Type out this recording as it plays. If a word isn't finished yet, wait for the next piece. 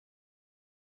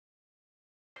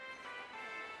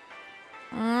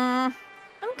I'm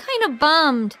kind of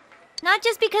bummed. Not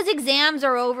just because exams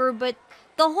are over, but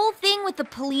the whole thing with the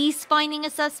police finding a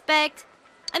suspect.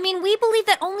 I mean, we believed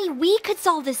that only we could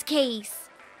solve this case.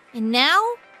 And now?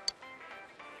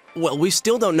 Well, we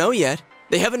still don't know yet.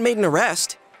 They haven't made an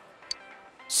arrest.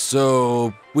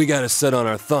 So, we gotta sit on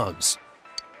our thumbs.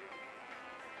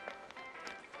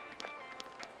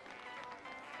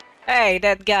 Hey,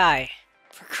 that guy.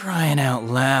 For crying out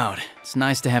loud. It's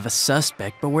nice to have a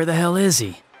suspect, but where the hell is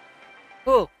he?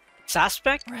 Who?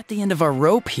 Suspect? We're at the end of our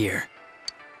rope here.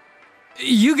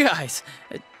 You guys!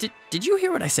 Did you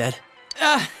hear what I said?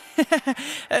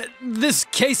 This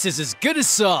case is as good as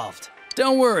solved.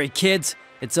 Don't worry, kids.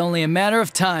 It's only a matter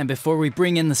of time before we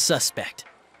bring in the suspect.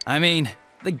 I mean,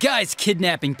 the guy's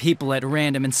kidnapping people at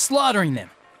random and slaughtering them.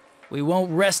 We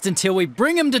won't rest until we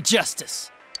bring him to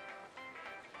justice.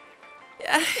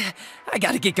 I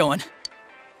gotta get going.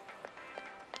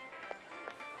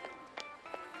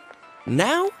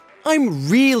 Now, I'm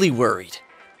really worried.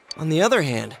 On the other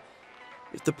hand,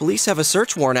 if the police have a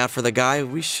search warrant out for the guy,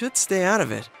 we should stay out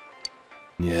of it.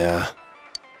 Yeah.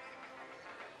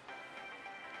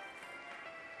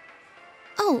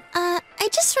 Oh, I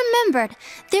just remembered.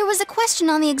 There was a question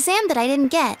on the exam that I didn't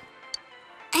get.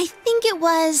 I think it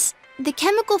was the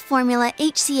chemical formula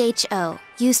HCHO,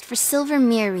 used for silver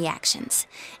mirror reactions.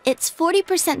 Its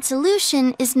 40%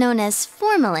 solution is known as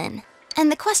formalin.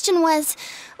 And the question was,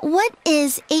 what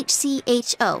is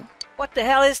HCHO? What the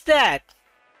hell is that?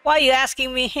 Why are you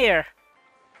asking me here?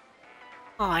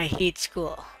 Oh, I hate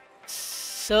school.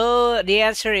 So, the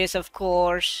answer is, of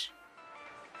course...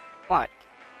 What?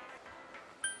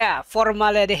 Yeah,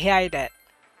 formaldehyde.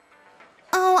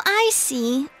 Oh, I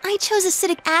see. I chose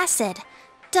acetic acid.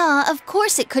 Duh, of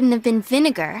course it couldn't have been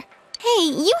vinegar. Hey,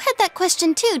 you had that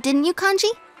question too, didn't you,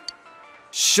 Kanji?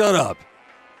 Shut up.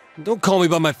 Don't call me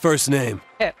by my first name.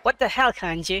 Hey, what the hell,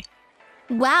 Kanji?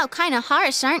 Wow, kinda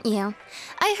harsh, aren't you?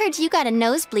 I heard you got a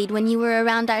nosebleed when you were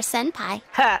around our senpai.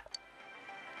 Ha!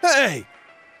 Hey!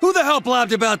 Who the hell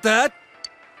blabbed about that?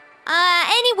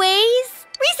 Anyways,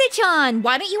 Rise-chan,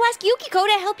 why don't you ask Yukiko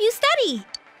to help you study?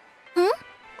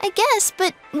 I guess,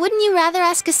 but wouldn't you rather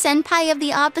ask a senpai of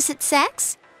the opposite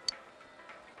sex?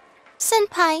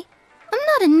 Senpai, I'm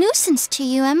not a nuisance to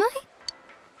you, am I?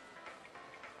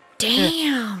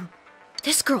 Damn,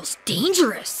 this girl's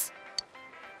dangerous.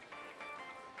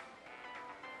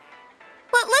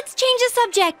 Let's change the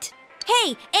subject.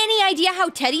 Hey, any idea how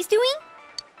Teddie's doing?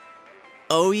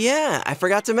 Oh yeah, I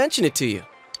forgot to mention it to you.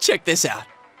 Check this out.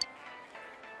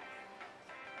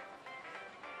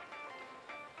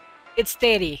 It's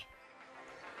Teddie.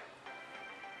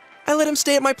 I let him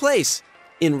stay at my place.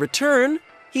 In return,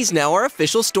 he's now our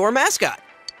official store mascot.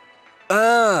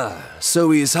 Ah,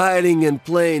 so he's hiding in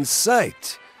plain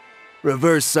sight.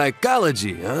 Reverse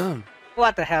psychology, huh?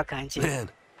 What the hell, Kanji? Man,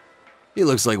 he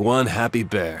looks like one happy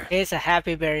bear. He's a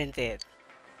happy bear indeed.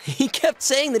 He kept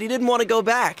saying that he didn't want to go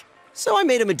back, so I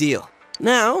made him a deal.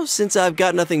 Now, since I've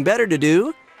got nothing better to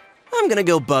do, I'm gonna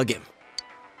go bug him.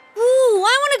 Ooh,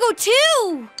 I want to go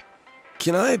too!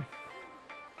 Can I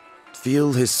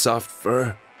feel his soft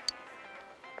fur?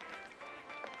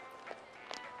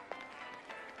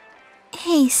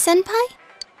 Hey, senpai?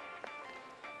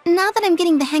 Now that I'm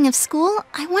getting the hang of school,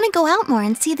 I want to go out more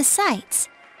and see the sights.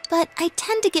 But I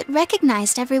tend to get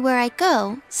recognized everywhere I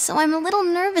go, so I'm a little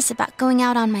nervous about going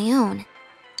out on my own.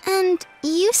 And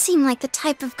you seem like the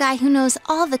type of guy who knows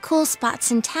all the cool spots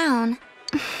in town.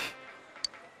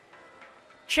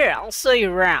 Sure, I'll show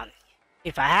you around.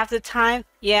 If I have the time,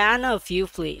 yeah, I know a few,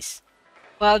 please.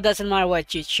 Well, it doesn't matter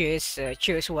what you choose,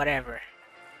 choose whatever.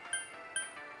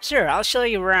 Sure, I'll show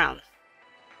you around.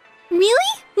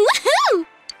 Really? Woohoo!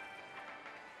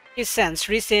 You sense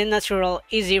Rise natural,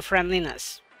 easy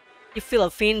friendliness. You feel a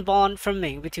faint bond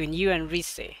forming between you and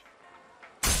Rise.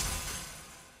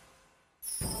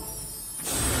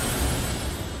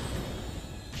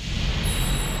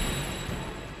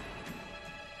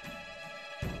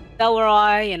 Thou are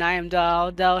I, and I am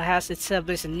thou. Thou hast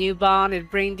established a new bond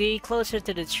and bring thee closer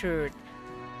to the truth.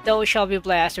 Thou shalt be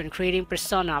blessed when creating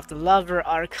persona of the lover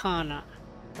Arcana.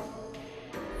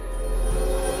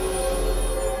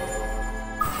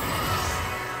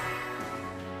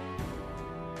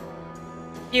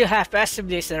 You have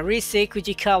established a Rise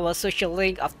Kujikawa social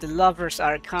link of the lover's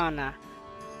Arcana.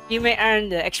 You may earn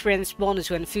the experience bonus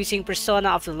when fusing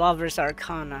persona of the lover's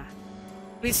Arcana.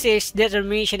 Rise's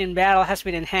determination in battle has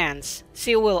been enhanced.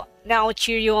 She will now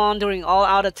cheer you on during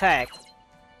all-out attack.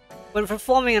 When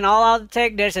performing an all-out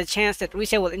attack, there's a chance that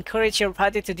Rise will encourage your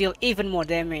party to deal even more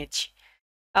damage.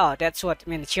 Oh, that's what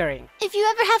means cheering. If you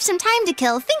ever have some time to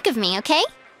kill, think of me, okay?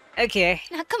 Okay.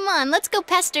 Now come on, let's go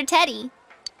pester Teddie.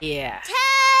 Yeah.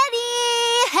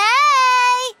 Teddie!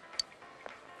 Hey!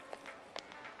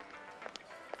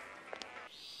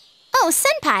 Oh,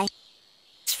 Senpai.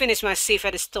 Just finished my shift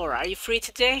at the store. Are you free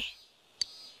today?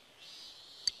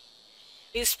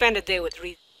 You spend the day with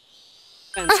Rise.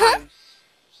 Spend time.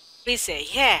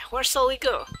 Rise, yeah, where shall we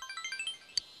go?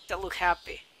 They look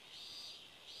happy.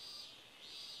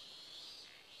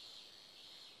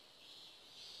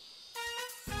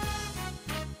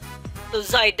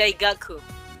 Lozai Daigaku.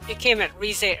 You came at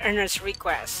Rise Earner's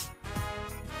request.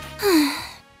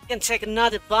 Can take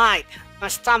another bite. My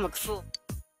stomach full.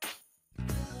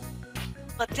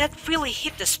 But that really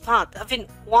hit the spot. I've been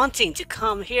wanting to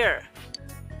come here.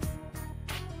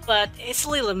 But it's a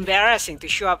little embarrassing to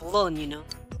show up alone, you know.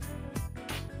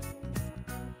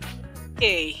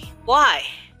 Hey, why?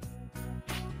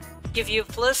 Give you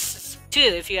 +2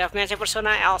 if you have matching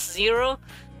persona, else 0.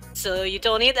 So you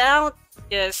don't need out,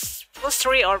 just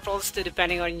 +3 or +2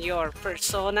 depending on your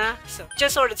persona. So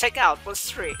just order takeout,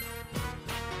 +3.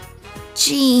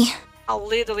 Gee. How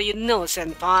little you know,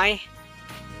 senpai.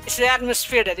 It's the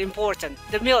atmosphere that's important.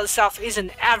 The meal itself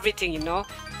isn't everything, you know.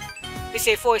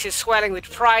 Rise's voice is swelling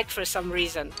with pride for some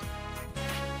reason.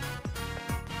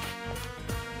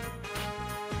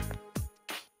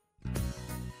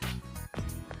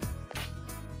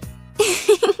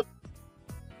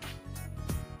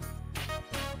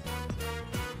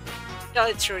 Tell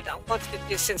the truth, I wanted to do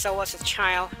this since I was a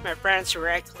child. My parents were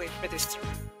actually pretty strict.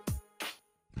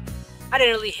 I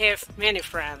didn't really have many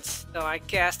friends, though I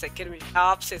guess that can be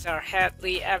helped since I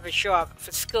hardly ever show up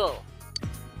for school.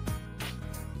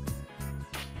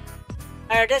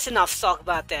 Alright, that's enough talk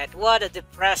about that. What a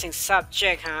depressing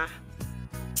subject, huh?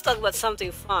 Let's talk about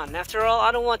something fun. After all,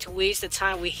 I don't want to waste the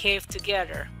time we have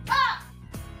together.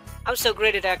 I'm so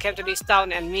great that I came to this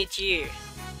town and meet you.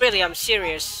 Really, I'm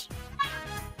serious.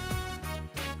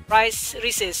 Rise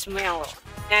is mellow,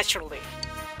 naturally.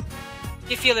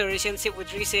 You feel the relationship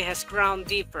with Rise has grown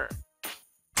deeper.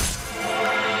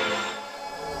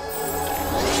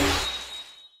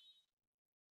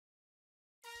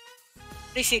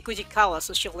 Rise Kujikawa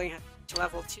social link at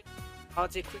level 2. How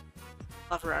the quick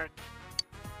lover arc.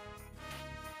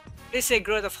 Rise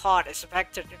growth of heart is a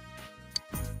factor.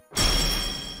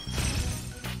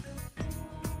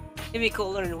 Yukiko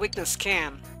learn weakness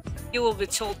scan. You will be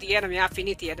told the enemy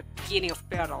affinity at the beginning of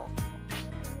battle.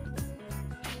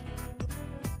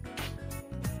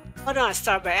 Why don't I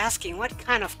start by asking what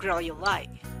kind of girl you like?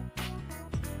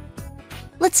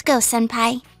 Let's go,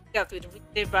 Senpai. Dealt with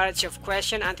a variety of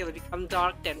questions until it became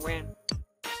dark, then went.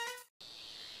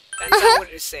 Depends on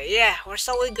what you say. Yeah, where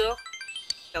shall we go?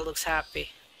 That looks happy.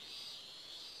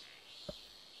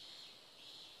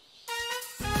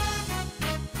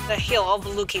 The hill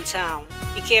overlooking town.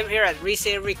 He came here at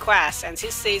Rise's request and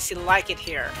he says he liked it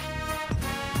here.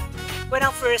 When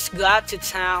I first got to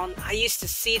town, I used to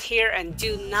sit here and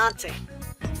do nothing.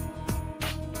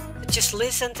 Just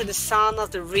listen to the sound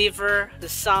of the river, the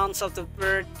sounds of the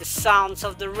bird, the sounds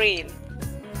of the rain.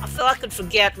 I felt I could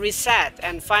forget, reset,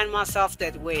 and find myself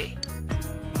that way.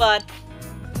 But,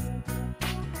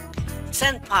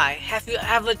 Senpai, have you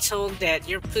ever thought that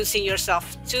you're pushing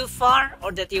yourself too far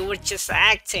or that you were just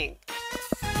acting?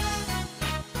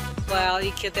 Well,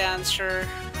 you could answer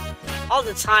all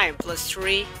the time,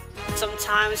 +3.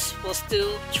 Sometimes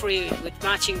 +2, 3 with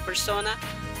matching persona.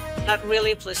 Not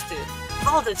really +2.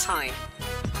 All the time.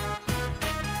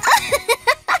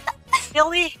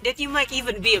 Really? That you might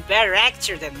even be a better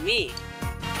actor than me.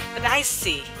 But I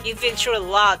see, you've been through a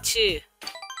lot too.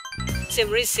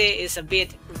 Rise is a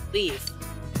bit relieved.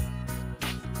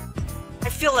 I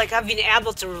feel like I've been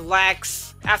able to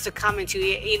relax after coming to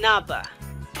Inaba.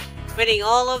 Meeting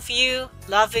all of you,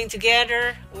 laughing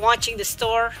together, watching the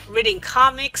store, reading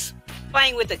comics,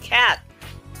 playing with the cat.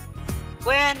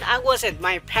 When I was at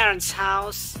my parents'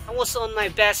 house, I was on my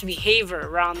best behavior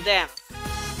around them.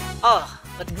 Oh,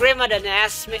 but Grandma doesn't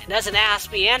ask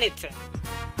me anything.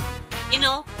 You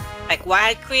know, like why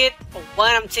I quit or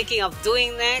what I'm thinking of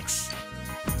doing next.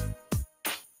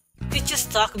 We just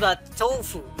talk about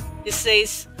tofu. She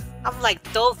says, I'm like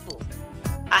tofu.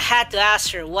 I had to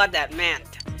ask her what that meant.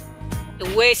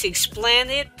 The way she explained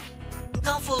it,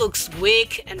 tofu looks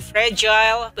weak and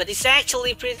fragile, but it's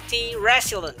actually pretty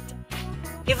resilient.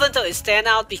 Even though it stands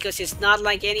out because it's not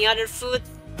like any other food,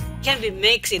 it can be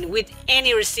mixed in with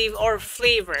any recipe or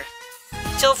flavor.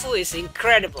 Tofu is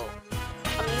incredible.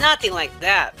 I'm nothing like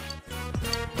that.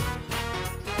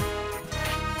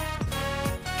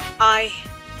 I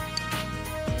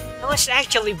was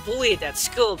actually bullied at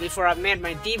school before I made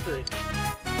my debut.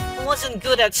 I wasn't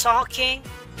good at talking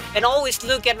and always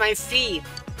look at my feet.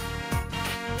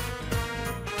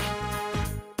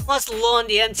 was alone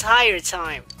the entire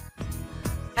time.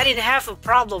 I didn't have a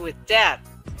problem with that.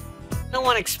 No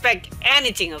one expected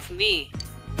anything of me.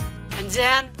 And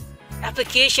then,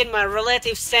 application my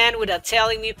relatives sent without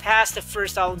telling me passed the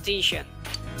first audition.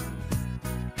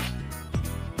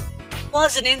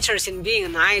 Wasn't interested in being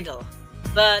an idol,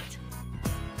 but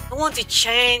I want the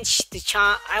chance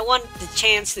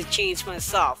to change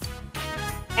myself.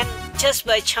 And just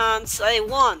by chance, I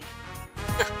won.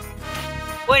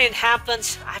 When it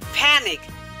happens, I panic,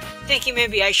 thinking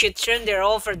maybe I should turn their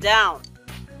offer down.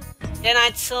 Then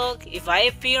I thought if I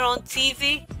appear on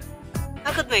TV,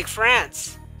 I could make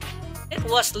friends. It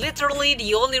was literally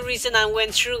the only reason I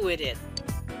went through with it.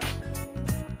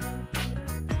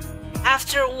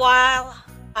 After a while,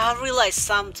 I realized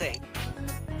something.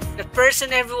 The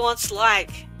person everyone's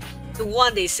like, the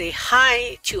one they say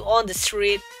hi to on the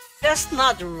street, that's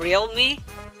not the real me.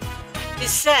 The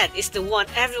set is the one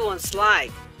everyone's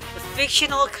like, the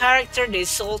fictional character they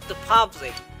sold the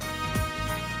public.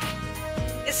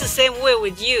 It's the same way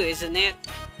with you, isn't it?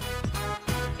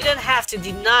 You don't have to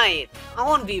deny it. I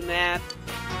won't be mad.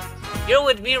 You're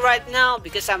with me right now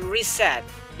because I'm reset,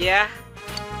 yeah?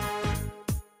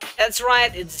 That's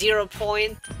right, it's 0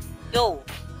 point. No.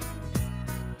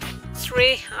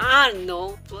 3? I don't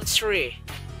know, plus 3.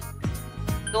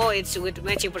 No, it's with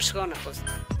matching persona.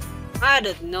 I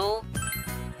don't know.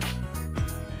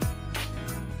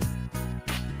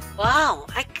 Wow,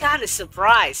 I kinda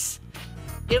surprised.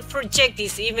 You project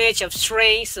this image of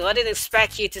strength, so I didn't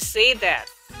expect you to say that.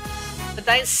 But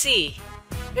I see.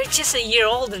 You're just a year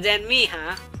older than me,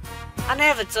 huh? I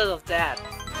never thought of that.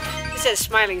 He said,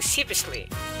 smiling sheepishly.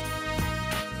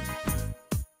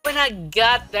 When I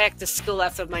got back to school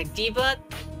after my debut,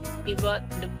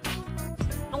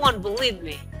 no one believed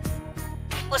me.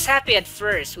 I was happy at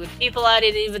first, with people I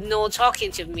didn't even know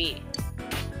talking to me.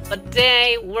 But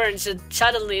they weren't so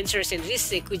suddenly interested in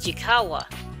Rise Kujikawa.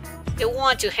 They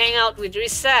want to hang out with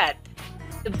Reset.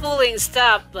 The bullying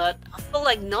stopped, but I felt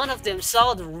like none of them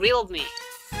saw the real me.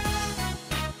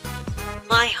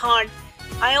 My heart,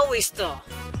 I always thought,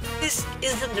 this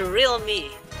isn't the real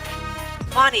me.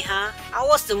 Funny, huh? I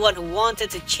was the one who wanted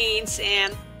to change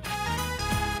and...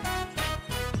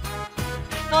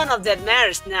 none of that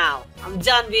matters now. I'm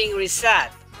done being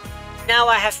Reset. Now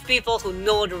I have people who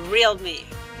know the real me.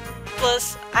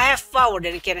 Plus, I have power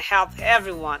that can help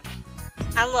everyone.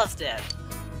 I love that.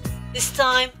 This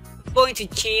time, I'm going to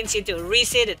change into a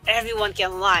Rise that everyone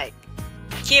can like.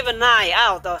 Keep an eye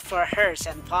out for her,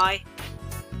 senpai.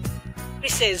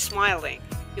 Rise is smiling.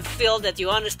 You feel that you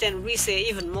understand Rise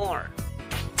even more.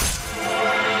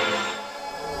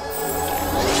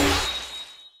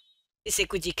 Rise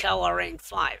Kujikawa rank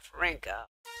 5, rank up.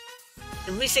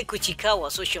 The Rise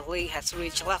Kujikawa social link has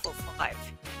reached level 5.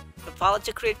 The power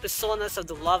to create personas of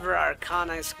the lover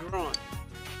Arcana is grown.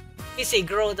 Rise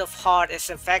growth of heart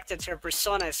has affected her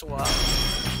persona as well.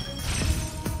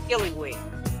 Healing Wave.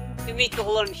 Yukiko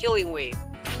will learn Healing Wave.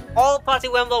 All party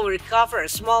members will recover a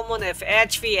small amount of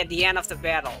HP at the end of the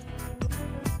battle.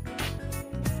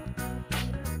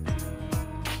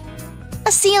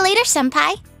 I'll see you later,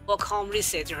 senpai. Walked home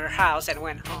Rise to her house and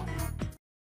went home.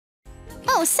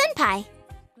 Oh, senpai.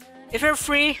 If you're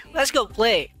free, let's go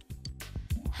play.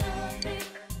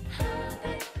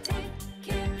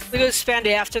 We will spend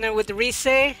the afternoon with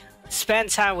Rise. Spend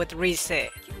time with Rise.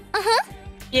 Uh-huh.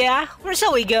 Yeah, where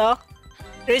shall we go?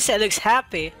 Rise looks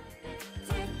happy.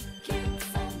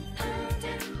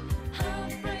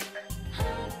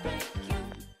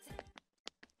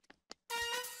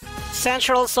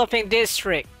 Central Shopping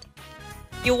District.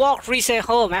 You walk Rise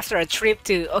home after a trip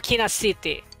to Okina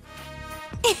City.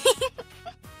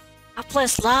 I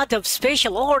placed a lot of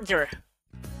special order.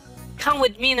 Come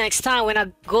with me next time when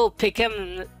I go pick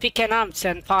him up,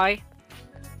 senpai.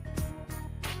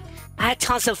 I had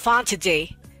tons of fun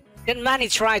today. Then many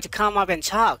tried to come up and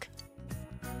talk.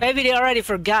 Maybe they already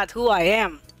forgot who I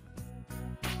am.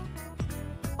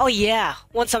 Oh yeah,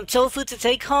 want some tofu to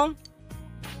take home?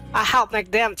 I helped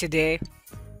make them today.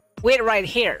 Wait right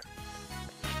here.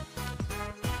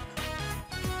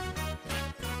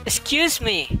 Excuse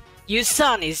me, you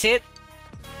son, is it?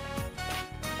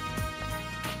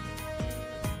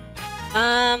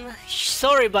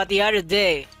 Sorry about the other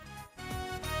day.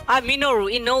 I'm Minoru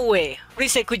Inoue,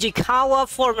 Rise Kujikawa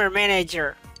former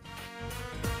manager.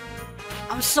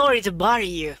 I'm sorry to bother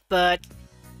you, but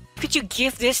could you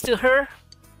give this to her?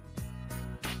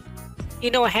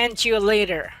 I'll hand you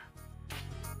later.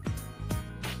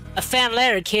 A fan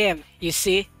letter came, you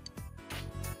see.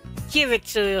 Give it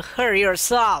to her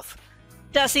yourself.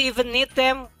 Does he even need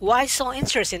them? Why so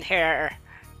interested in her?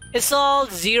 It's all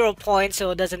 0 points,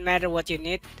 so it doesn't matter what you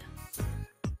need.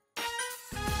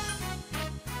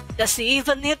 Does he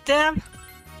even need them?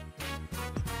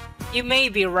 You may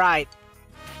be right.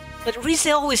 But Rise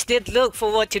always did look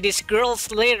forward to these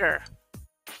girls later.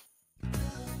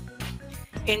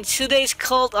 In today's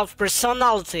cult of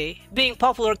personality, being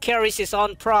popular carries its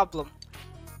own problem.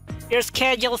 Your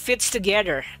schedule fits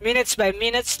together, minutes by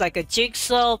minutes, like a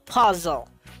jigsaw puzzle.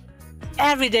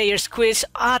 Every day you're squeezed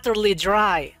utterly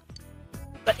dry.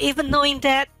 But even knowing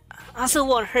that, I still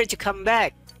want her to come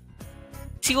back.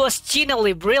 She was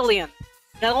genuinely brilliant.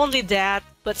 Not only that,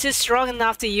 but she's strong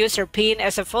enough to use her pain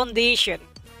as a foundation.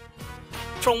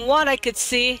 From what I could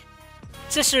see,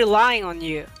 she's relying on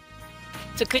you.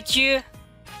 So could you...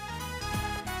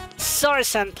 Sorry,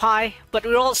 Senpai, but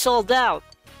we're all sold out.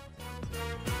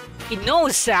 You know,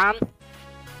 San.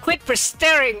 Quit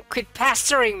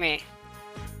pestering me.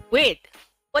 Wait,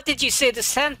 what did you say to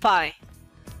Senpai?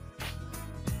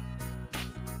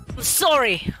 I'm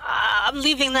sorry, I'm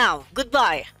leaving now.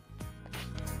 Goodbye.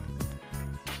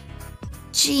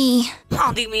 Gee.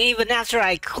 Haunting me even after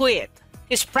I quit.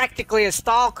 He's practically a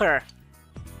stalker.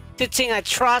 To think I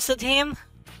trusted him?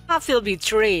 I feel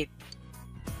betrayed.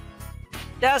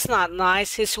 That's not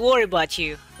nice. He's worried about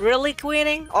you. Really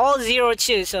quitting? All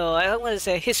 02, so I'm gonna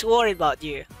say he's worried about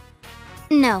you.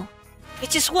 No.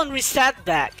 It's just one reset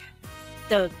back.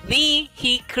 The me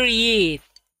he created.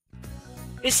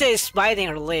 Rise is biting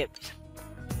her lips.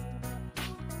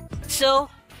 So,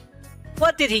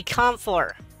 what did he come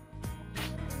for?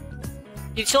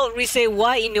 You told Rise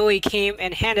why Inoue came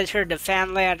and handed her the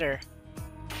fan letter.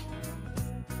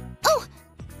 Oh!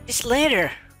 This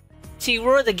letter. She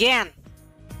wrote again.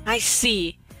 I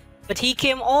see. But he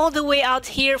came all the way out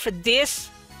here for this?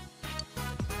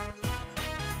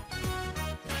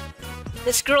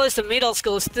 This girl is a middle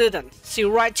school student. She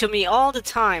writes to me all the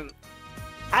time.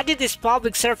 I did this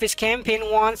public service campaign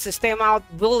once to stem out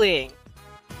bullying.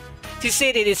 She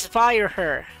said it inspired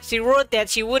her. She wrote that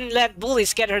she wouldn't let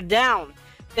bullies get her down,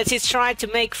 that she's trying to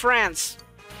make friends.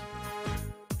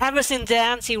 Ever since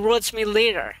then, she wrote me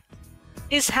later.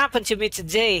 This happened to me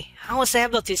today. I was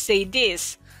able to say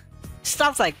this.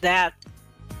 Stuff like that.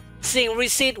 Seeing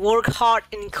Rise work hard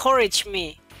encouraged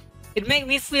me. It made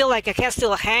me feel like I can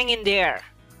still hang in there.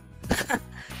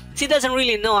 She doesn't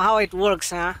really know how it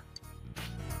works, huh?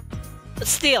 But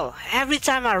still, every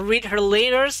time I read her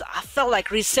letters, I felt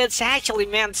like Rise actually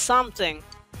meant something.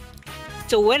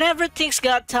 So whenever things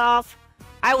got tough,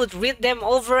 I would read them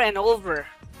over and over.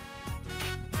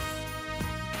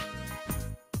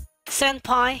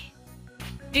 Senpai,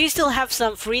 do you still have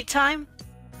some free time?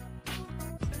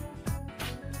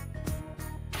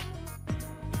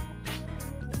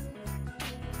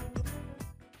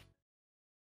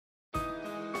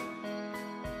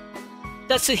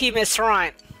 Tatsuhime's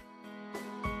Shrine.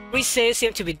 Rise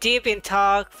seemed to be deep in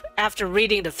talk after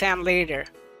reading the fan letter.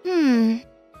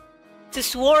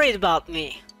 She's worried about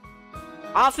me.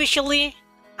 Officially,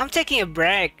 I'm taking a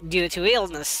break due to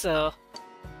illness, so...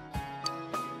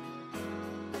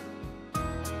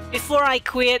 Before I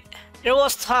quit, there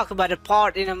was talk about a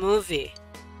part in a movie.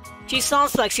 She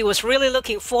sounds like she was really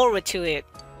looking forward to it.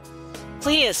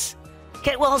 Please,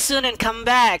 get well soon and come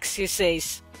back, she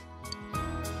says.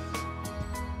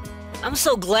 I'm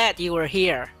so glad you were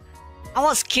here. I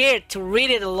was scared to read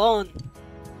it alone.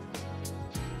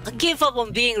 I gave up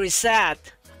on being sad.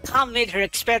 Can't meet her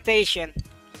expectation.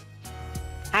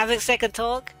 Having second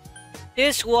talk?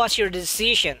 This was your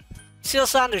decision. Still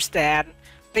understand.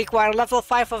 Require level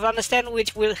 5 of understand,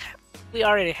 which we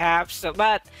already have. So,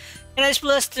 but it's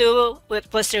 +2 with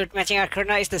 +2 with matching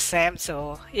Arcana is the same.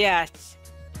 So yeah,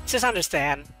 just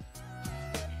understand.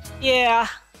 Yeah,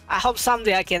 I hope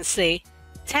someday I can say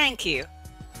thank you.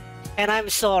 And I'm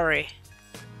sorry.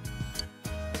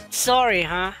 Sorry,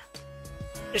 huh?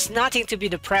 There's nothing to be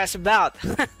depressed about.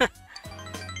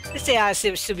 This AI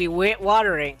seems to be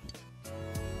watering.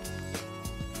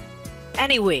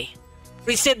 Anyway,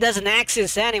 Reset doesn't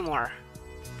exist anymore.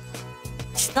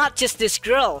 It's not just this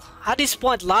girl. At this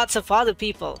point, lots of other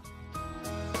people.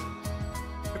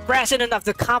 The president of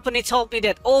the company told me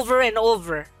that over and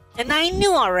over, and I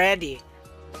knew already.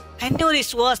 I knew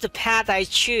this was the path I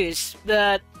choose,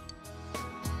 but...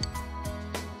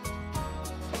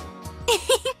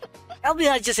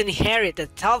 LBI just inherited the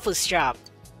tofu shop.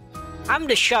 I'm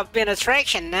the shop main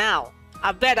attraction now.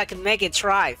 I bet I can make it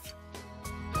thrive.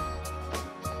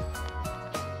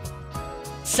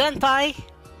 Senpai,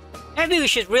 maybe we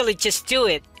should really just do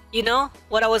it. You know,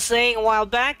 what I was saying a while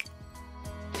back?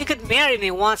 You could marry me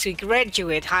once we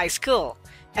graduate high school,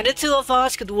 and the two of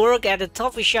us could work at the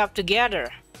tofu shop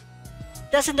together.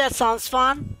 Doesn't that sound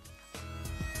fun?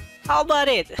 How about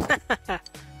it?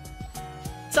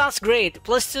 Sounds great.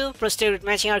 +2, +3 with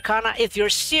matching Arcana if you're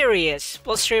serious.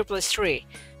 +3, +3.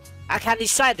 I can't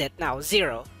decide that now.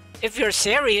 0. If you're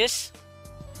serious.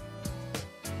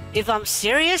 If I'm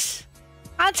serious?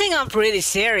 I think I'm pretty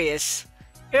serious.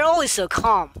 You're always so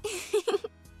calm.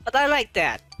 But I like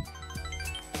that.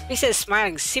 Lisa is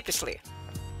smiling sheepishly.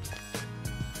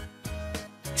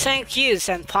 Thank you,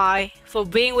 Senpai, for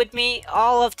being with me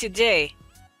all of today.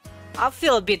 I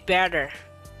feel a bit better.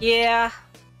 Yeah,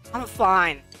 I'm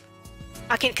fine.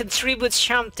 I can contribute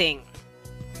something.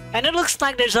 And it looks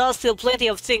like there's still plenty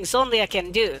of things only I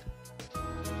can do.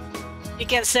 You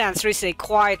can sense Rise's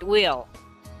quiet will.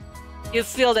 You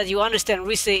feel that you understand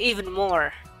Rise even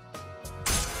more.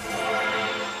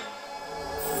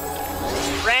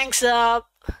 Ranks up.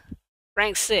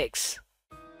 Rank 6.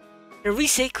 The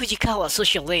Rise Kujikawa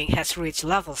social link has reached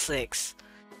level 6.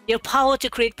 Your power to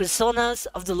create personas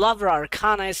of the lover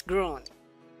Arcana is grown.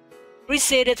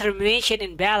 Rise's determination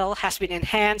in battle has been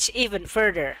enhanced even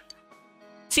further.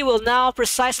 She will now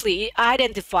precisely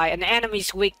identify an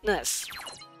enemy's weakness.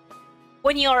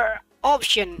 When your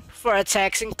option for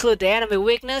attacks include the enemy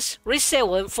weakness, Rise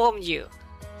will inform you.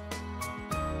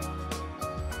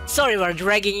 Sorry for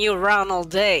dragging you around all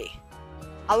day.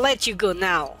 I'll let you go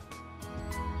now.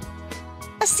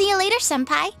 I'll see you later,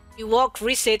 Senpai. You walked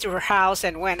Rise to her house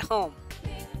and went home.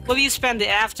 Will you spend the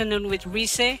afternoon with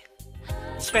Rise?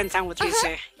 Spend time with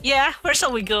Rise. Yeah, where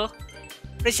shall we go?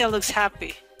 Rise looks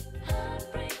happy.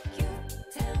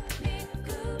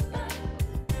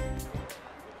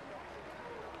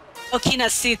 Okina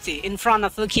City, in front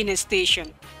of Okina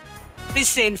Station.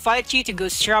 Rise invites you to go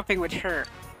shopping with her.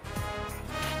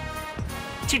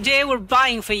 Today we're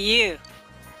buying for you.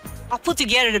 I'll put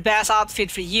together the best outfit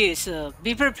for you, so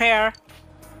be prepared.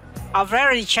 I've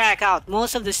already checked out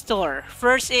most of the store.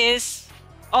 First is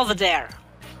over there.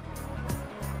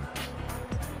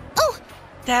 Oh!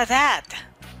 That.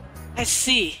 I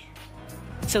see.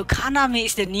 So Kanami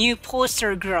is the new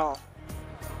poster girl.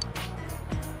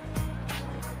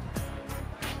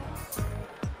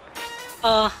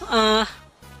 That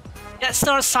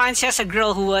store sign says a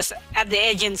girl who was at the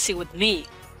agency with me.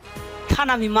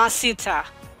 Kanami Masita.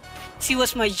 She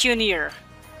was my junior.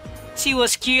 She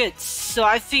was cute, so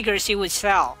I figured she would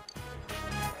sell.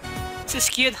 She's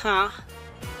cute, huh?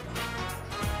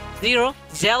 0?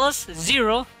 Jealous?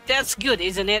 0? That's good,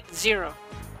 isn't it? 0.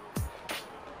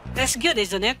 That's good,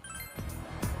 isn't it?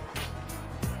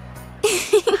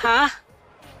 Huh?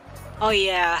 Oh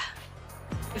yeah.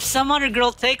 If some other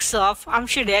girl takes off, I'm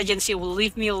sure the agency will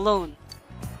leave me alone.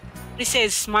 Lisa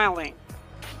is smiling.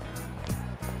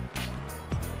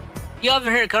 You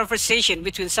overheard a conversation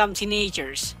between some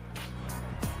teenagers.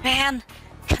 Man,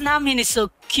 Kanami is so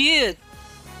cute.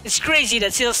 It's crazy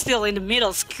that she's still in the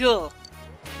middle school.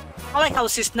 I like how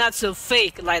she's not so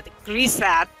fake like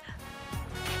Grisat.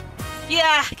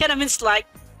 Yeah, Kanami's like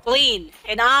plain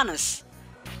and honest.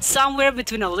 Somewhere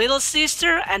between a little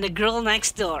sister and the girl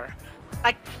next door.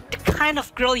 Like the kind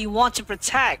of girl you want to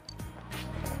protect.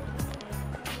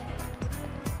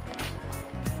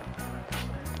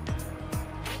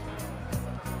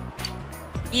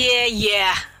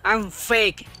 Yeah, I'm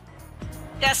fake.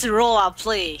 That's the role I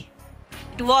play.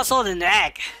 It was all an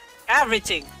act.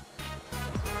 Everything.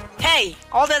 Hey,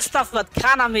 all that stuff about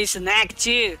Kanami is an act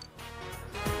too.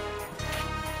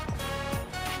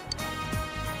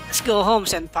 Let's go home,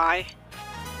 Senpai.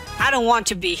 I don't want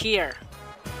to be here.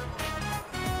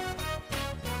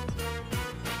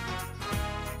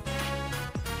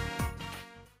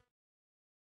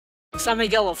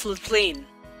 Samigawa float plane.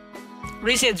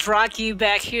 Rise drag you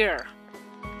back here.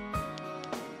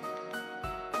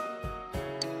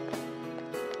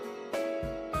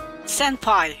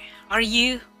 Senpai, are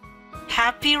you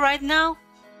happy right now?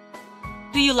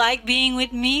 Do you like being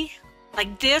with me?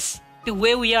 Like this? The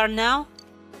way we are now?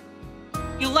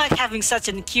 You like having such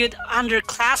a cute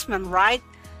underclassman, right?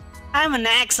 I'm an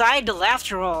ex-idol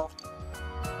after all.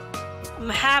 I'm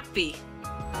happy.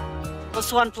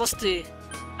 +1 +2.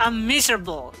 I'm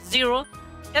miserable. 0.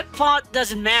 That part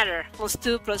doesn't matter.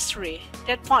 +2 +3.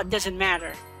 That part doesn't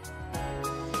matter.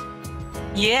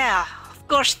 Yeah, of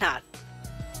course not.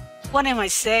 What am I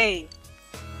saying?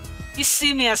 You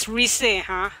see me as Rise,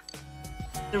 huh?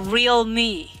 The real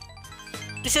me.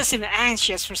 This just seems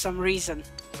anxious for some reason.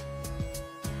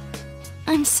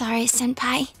 I'm sorry,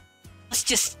 Senpai. I was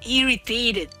just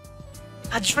irritated.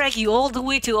 I dragged you all the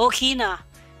way to Okina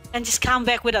and just come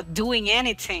back without doing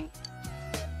anything.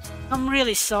 I'm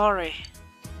really sorry.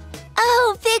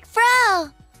 Oh, big bro!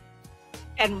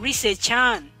 And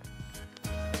Rise-chan.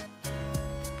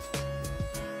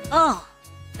 Oh,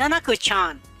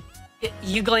 Nanako-chan.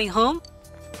 You going home?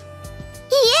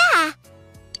 Yeah!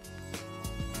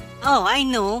 Oh, I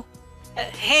know.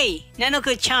 Hey,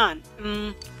 Nanako-chan.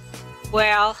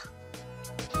 Well,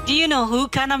 do you know who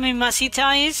Kanami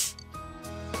Masita is?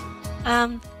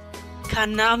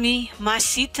 Kanami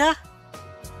Masita?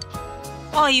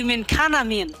 Oh, you mean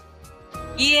Kanamin?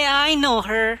 Yeah, I know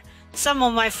her. Some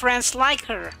of my friends like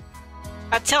her.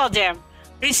 I tell them,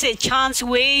 Rise-chan's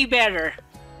way better.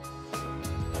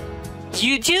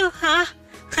 You do, huh?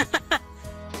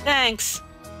 Thanks.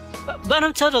 But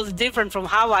I'm totally different from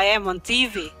how I am on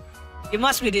TV. You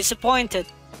must be disappointed.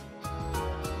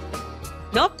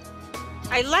 Nope.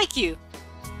 I like you.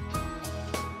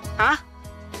 Huh?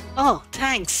 Oh,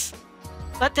 thanks.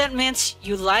 But that means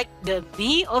you like the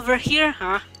me over here,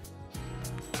 huh?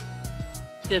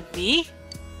 The me?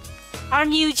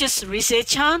 Aren't you just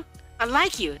Rise-chan? I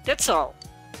like you, that's all.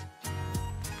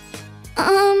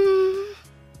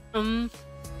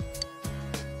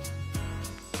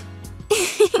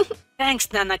 Thanks,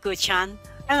 Nanako-chan.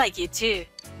 I like you too.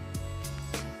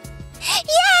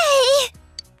 Yay!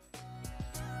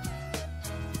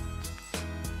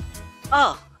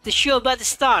 Oh, the show about to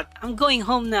start. I'm going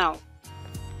home now.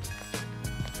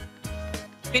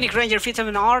 Phoenix Ranger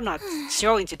Vitamin are not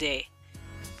showing today.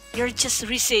 You're just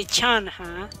Rise-chan,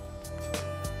 huh?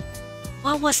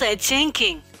 What was I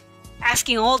thinking?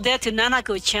 Asking all that to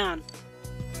Nanako-chan.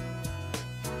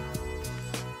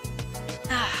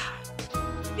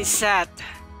 It's sad.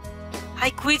 I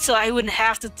quit so I wouldn't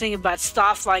have to think about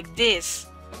stuff like this.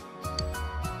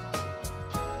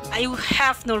 I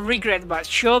have no regret about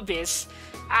showbiz.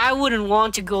 I wouldn't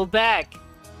want to go back.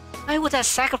 Why would I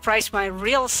sacrifice my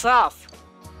real self?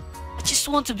 I just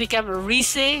want to become a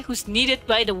Rise who's needed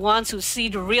by the ones who see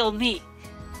the real me.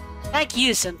 Like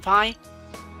you, senpai.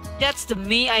 That's the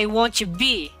me I want to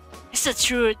be. It's the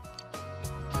truth.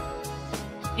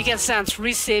 You can sense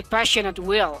Rise passion at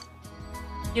will.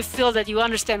 You feel that you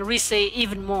understand Rise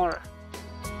even more.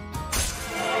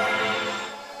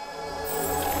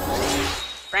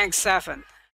 Rank 7.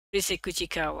 Rise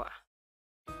Kujikawa.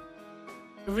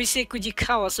 The Rise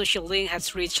Kujikawa social link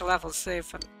has reached level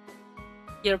 7.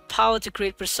 Your power to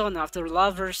create persona of the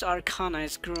lover's arcana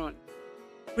has grown.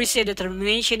 Rise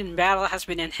determination in battle has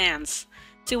been enhanced.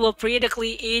 It will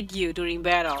periodically aid you during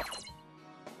battle.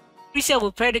 Rise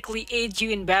will periodically aid you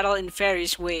in battle in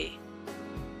various ways.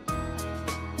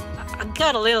 I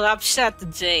got a little upset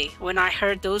today when I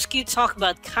heard those kids talk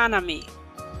about Kanami.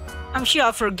 I'm sure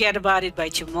I'll forget about it by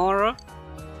tomorrow.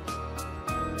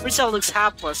 Rise looks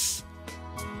helpless.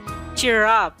 Cheer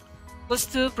up.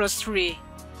 +2 +3.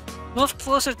 Move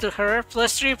closer to her.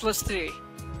 +3 +3.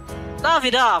 Laugh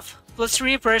it off.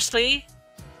 +3 personally,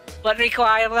 but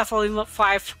require level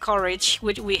 5 courage,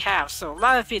 which we have, so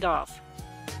laugh it off.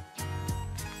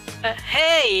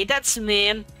 Hey, that's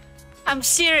mean. I'm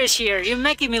serious here. You're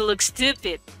making me look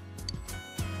stupid.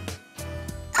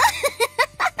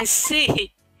 I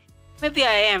see. Maybe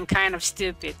I am kind of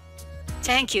stupid.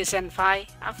 Thank you, senpai.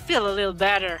 I feel a little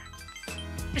better.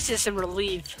 This is some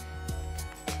relief.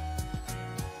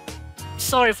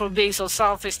 Sorry for being so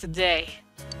selfish today.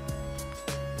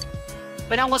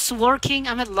 When I was working,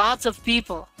 I met lots of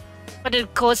people, but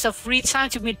it caused a free time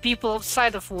to meet people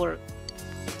outside of work.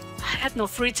 I had no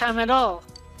free time at all.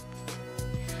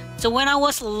 So when I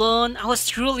was alone, I was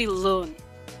truly alone.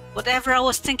 Whatever I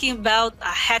was thinking about,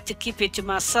 I had to keep it to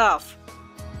myself.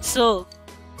 So,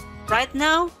 right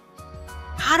now,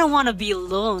 I don't want to be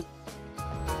alone.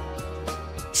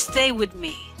 Stay with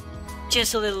me,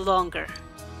 just a little longer.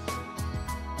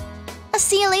 I'll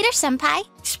see you later, senpai.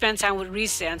 Spent time with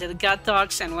Rise until it got dark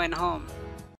and went home.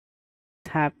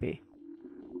 Happy.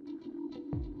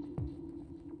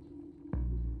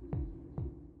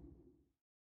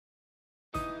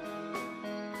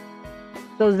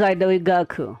 Dozai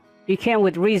Doigaku became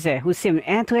with Rise, who seemed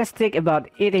enthusiastic about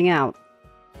eating out.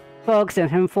 Folks and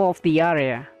him off the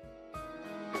area.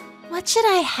 What should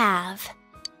I have?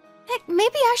 Heck,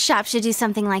 maybe our shop should do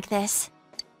something like this.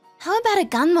 How about a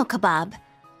ganmo kebab?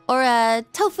 Or a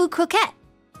tofu croquette?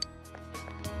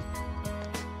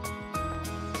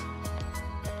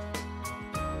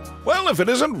 Well, if it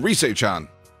isn't Rise-chan.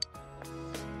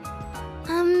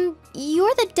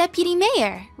 You're the deputy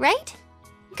mayor, right?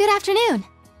 Good afternoon.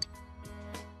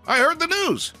 I heard the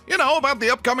news. You know, about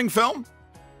the upcoming film.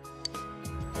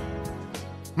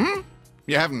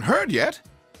 You haven't heard yet?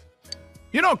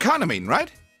 You know Kanamin, right?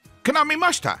 Kanami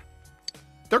Mashita.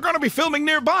 They're gonna be filming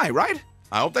nearby, right?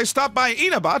 I hope they stop by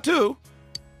Inaba, too.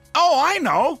 Oh, I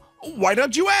know. Why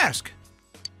don't you ask?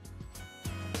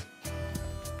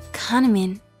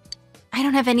 Kanamin. I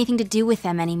don't have anything to do with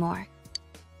them anymore.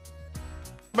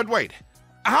 But wait,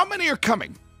 how many are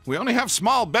coming? We only have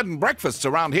small bed and breakfasts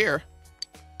around here.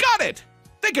 Got it!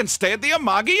 They can stay at the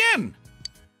Amagi Inn.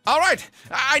 All right,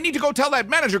 I need to go tell that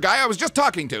manager guy I was just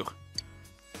talking to.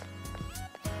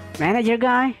 Manager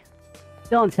guy?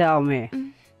 Don't tell me.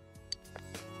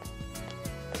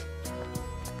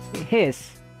 His,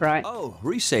 right? Oh,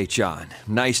 Risei-chan.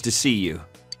 Nice to see you.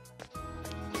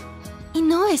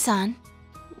 Inoue-san,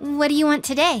 what do you want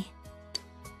today?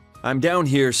 I'm down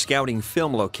here scouting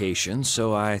film locations,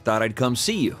 so I thought I'd come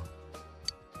see you.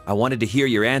 I wanted to hear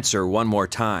your answer one more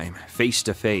time, face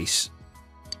to face.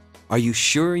 Are you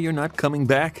sure you're not coming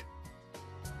back?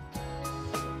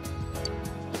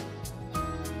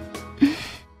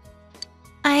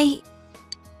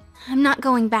 I'm not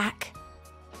going back.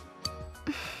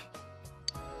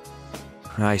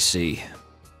 I see.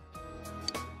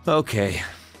 Okay,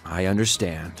 I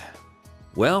understand.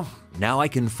 Well, now I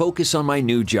can focus on my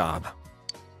new job.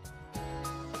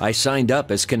 I signed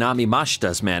up as Konami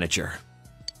Mashita's manager.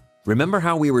 Remember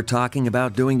how we were talking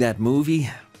about doing that movie?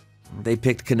 They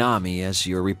picked Konami as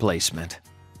your replacement.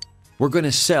 We're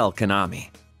gonna sell Konami.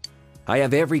 I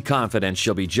have every confidence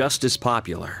she'll be just as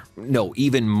popular, no,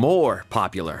 even more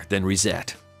popular than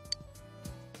Risette.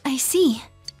 I see.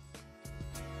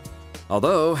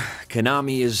 Although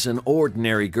Konami is an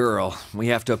ordinary girl, we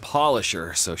have to polish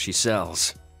her so she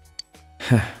sells.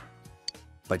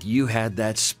 But you had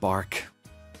that spark.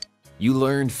 You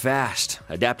learned fast,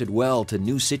 adapted well to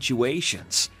new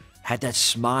situations, had that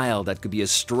smile that could be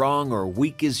as strong or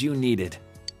weak as you needed.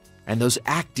 And those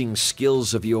acting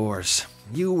skills of yours,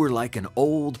 you were like an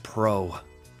old pro.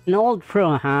 An old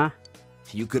pro, huh?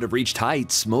 You could have reached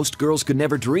heights most girls could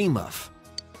never dream of.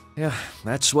 Yeah,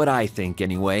 that's what I think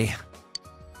anyway.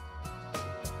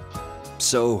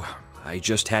 So, I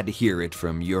just had to hear it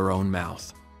from your own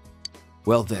mouth.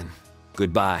 Well then,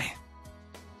 goodbye.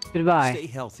 Goodbye. Stay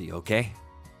healthy, okay?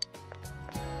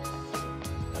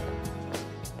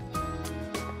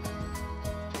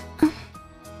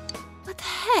 What the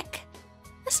heck?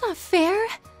 That's not fair.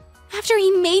 After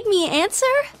he made me answer?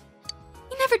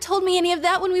 He never told me any of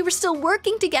that when we were still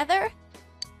working together.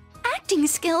 Acting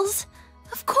skills?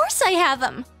 Of course I have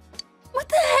them. What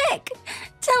the heck?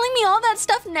 Telling me all that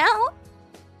stuff now?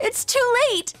 It's too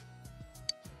late.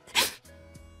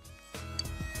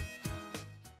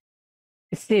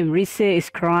 It seems Risei is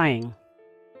crying.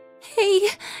 Hey,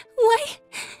 why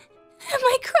am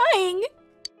I crying?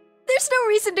 There's no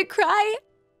reason to cry.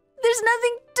 There's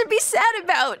nothing to be sad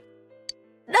about.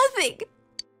 Nothing.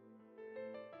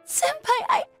 Senpai,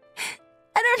 I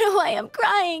don't know why I'm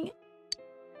crying.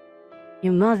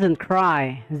 You mustn't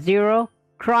cry. Zero?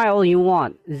 Cry all you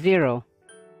want. Zero.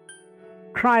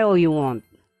 Cry all you want.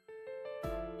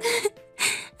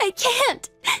 I can't.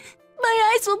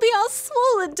 My eyes will be all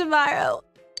swollen tomorrow.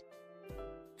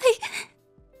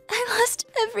 I lost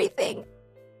everything.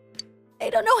 I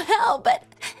don't know how, but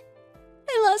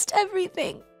I lost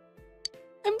everything.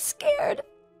 I'm scared.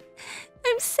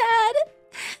 I'm sad.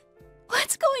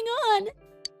 What's going on?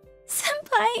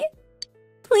 Senpai,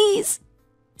 please,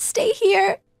 stay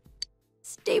here.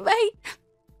 Stay by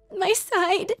my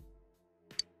side.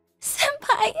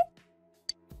 Senpai.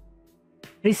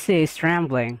 Risei is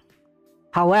trembling.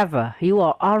 However, you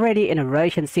are already in a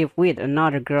relationship with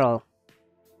another girl.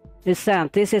 Listen,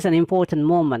 this is an important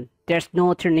moment. There's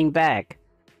no turning back.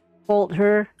 Hold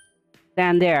her.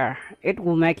 Stand there. It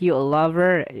will make you a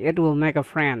lover. It will make a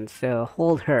friend. So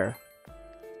hold her.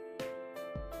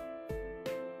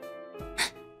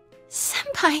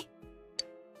 Senpai.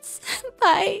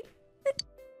 Senpai.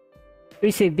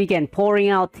 Risei began pouring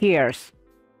out tears.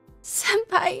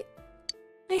 Senpai.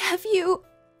 I have you.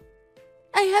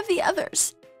 I have the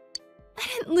others. I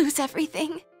didn't lose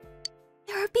everything.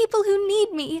 There are people who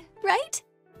need me, right?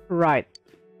 Right.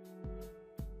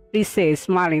 Risei is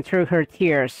smiling through her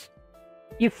tears.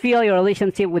 You feel your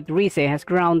relationship with Risei has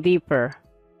grown deeper.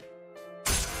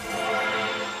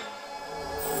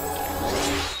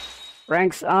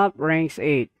 Ranks up, ranks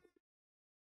 8.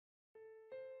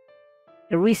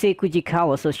 The Risei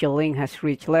Kujikawa social link has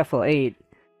reached level 8.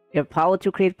 Your power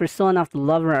to create persona of the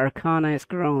lover Arcana has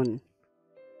grown.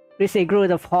 Risei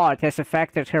growth of heart has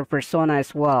affected her persona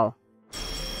as well.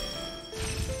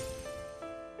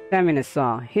 Stamina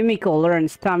Song. Himiko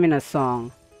learns Stamina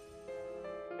Song.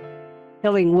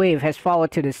 Healing Wave has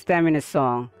followed to the Stamina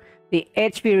Song. The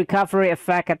HP recovery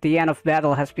effect at the end of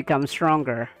battle has become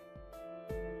stronger.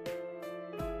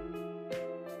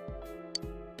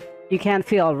 You can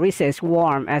feel Risei's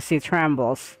warm as she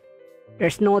trembles.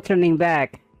 There's no turning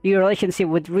back. Your relationship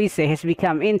with Risei has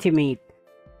become intimate.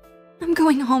 I'm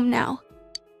going home now.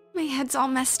 My head's all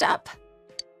messed up.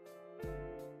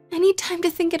 I need time to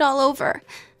think it all over.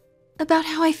 About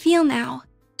how I feel now.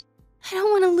 I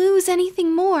don't want to lose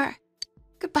anything more.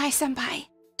 Goodbye, Senpai.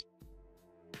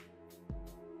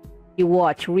 You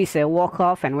watched Rise walk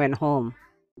off and went home.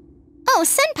 Oh,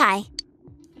 Senpai!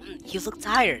 You look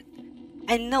tired.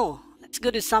 I know. Let's go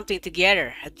do something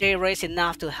together. A day race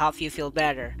enough to help you feel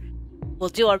better. We'll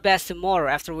do our best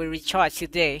tomorrow after we recharge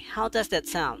today. How does that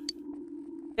sound?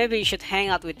 Maybe you should hang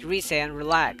out with Rise and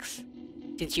relax.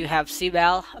 Since you have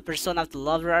Sibel, a persona of the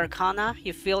Lover Arcana,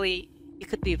 you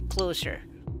could be closer.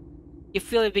 You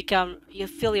feel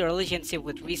your relationship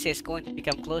with Rise is going to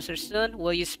become closer soon?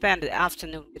 Will you spend the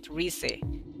afternoon with Rise?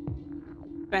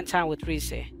 Spend time with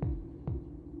Rise.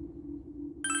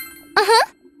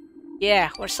 Uh-huh. Yeah,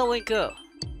 where shall we go?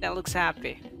 That looks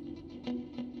happy.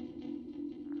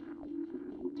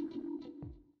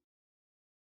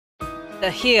 The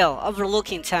hill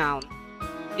overlooking town.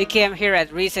 You came here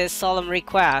at Rise's solemn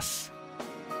request.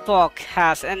 Fog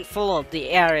has enveloped the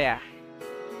area.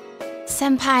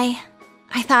 Senpai,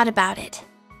 I thought about it.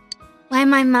 Why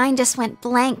my mind just went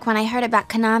blank when I heard about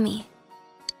Konami.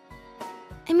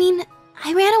 I mean,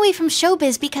 I ran away from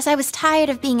showbiz because I was tired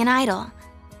of being an idol.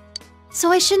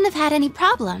 So I shouldn't have had any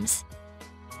problems.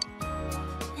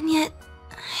 And yet,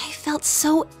 I felt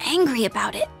so angry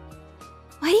about it.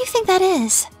 Why do you think that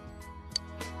is?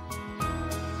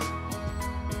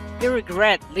 You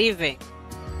regret leaving.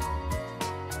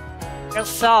 You're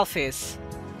selfish.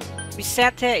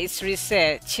 Risette is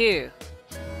reset too.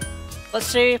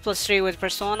 +3 with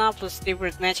persona, +3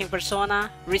 with matching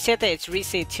persona. Risette is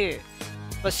reset too.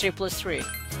 +3.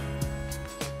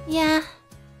 Yeah.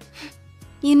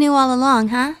 You knew all along,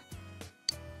 huh?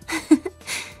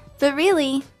 But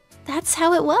really, that's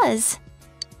how it was.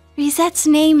 Risette's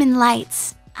name in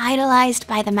lights, idolized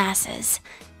by the masses.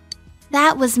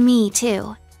 That was me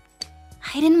too.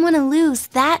 I didn't want to lose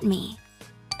that me.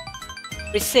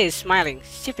 Rise is smiling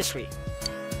sheepishly.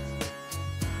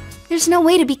 There's no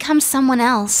way to become someone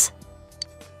else.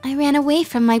 I ran away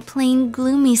from my plain,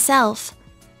 gloomy self.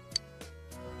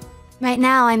 Right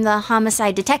now, I'm the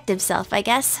homicide detective self, I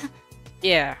guess.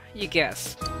 Yeah, you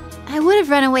guess. I would have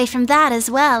run away from that as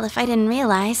well if I didn't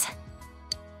realize.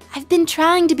 I've been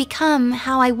trying to become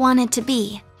how I wanted to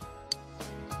be.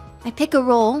 I pick a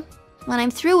role. When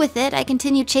I'm through with it, I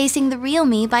continue chasing the real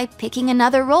me by picking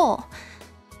another role.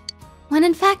 When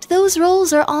in fact, those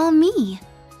roles are all me.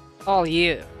 All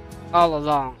you. All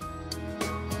along.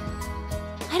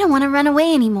 I don't want to run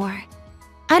away anymore.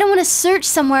 I don't want to search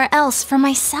somewhere else for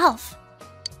myself.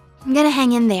 I'm gonna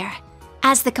hang in there,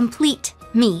 as the complete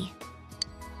me.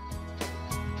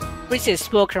 Rise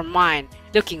spoke her mind,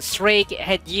 looking straight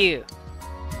at you.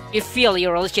 You feel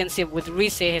your relationship with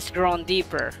Rise has grown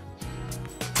deeper.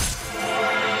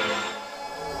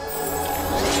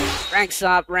 Ranks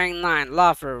up, rank 9,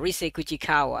 lover, Rise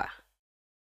Kujikawa.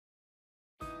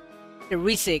 The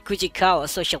Rise Kujikawa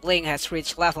social link has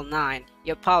reached level 9.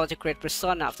 Your power to create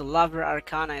persona of the Lover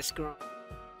Arcana has grown.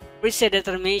 Rise's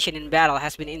determination in battle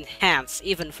has been enhanced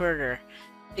even further.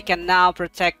 You can now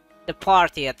protect the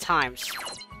party at times.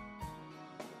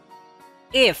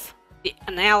 If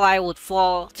an ally would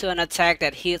fall to an attack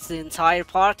that hits the entire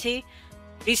party,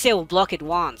 Rise will block it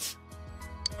once.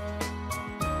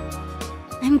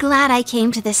 I'm glad I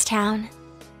came to this town.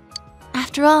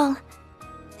 After all,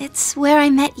 it's where I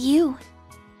met you.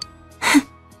 I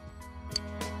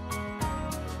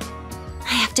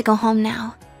have to go home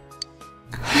now.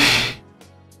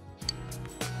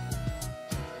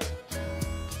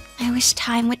 I wish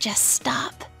time would just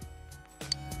stop.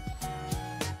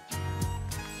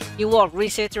 You walked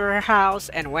Rise to her house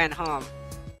and went home.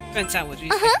 Spend time with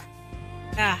Rise.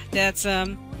 Ah, that's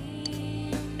a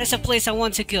place I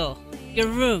want to go. Your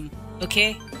room,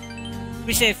 okay?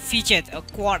 Rise fidgeted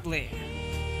awkwardly.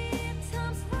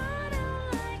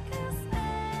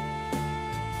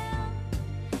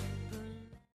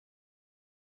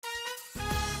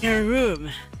 Your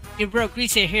room. You broke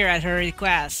Rise here at her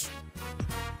request.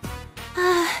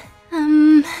 I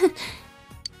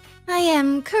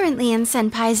am currently in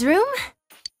Senpai's room.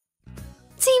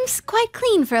 Seems quite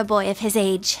clean for a boy of his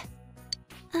age.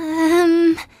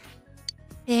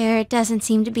 There doesn't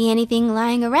seem to be anything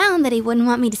lying around that he wouldn't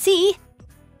want me to see.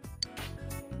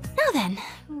 Now then,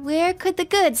 where could the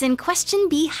goods in question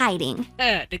be hiding?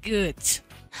 The goods.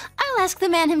 I'll ask the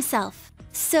man himself.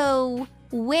 So,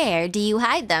 where do you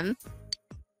hide them?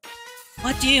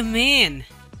 What do you mean?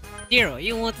 0,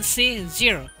 you want to see?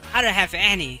 0, I don't have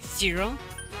any. 0,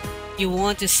 you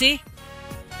want to see?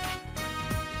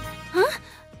 Huh?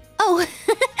 Oh,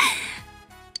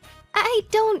 I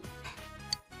don't...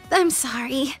 I'm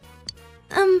sorry.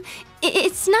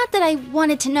 It's not that I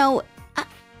wanted to know.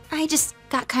 I just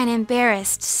got kinda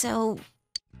embarrassed, so...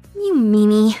 You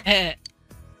meanie.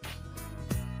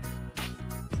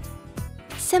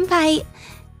 Senpai,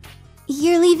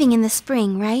 you're leaving in the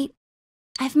spring, right?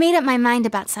 I've made up my mind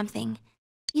about something.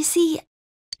 You see,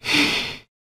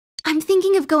 I'm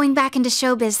thinking of going back into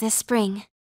showbiz this spring.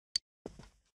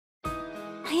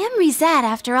 I am reset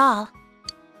after all.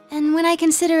 And when I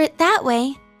consider it that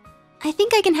way, I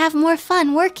think I can have more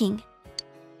fun working.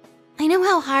 I know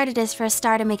how hard it is for a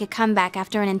star to make a comeback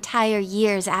after an entire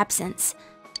year's absence.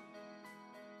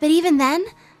 But even then,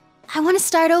 I want to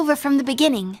start over from the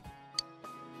beginning.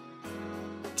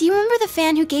 Do you remember the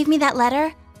fan who gave me that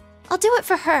letter? I'll do it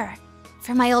for her.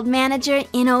 For my old manager,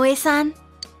 Inoue-san.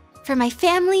 For my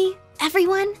family,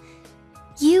 everyone.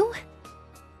 You.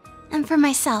 And for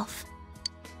myself.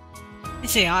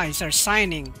 His eyes are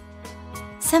shining.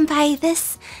 Senpai,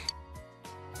 this...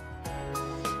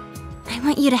 I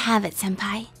want you to have it,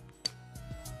 Senpai.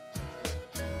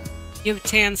 You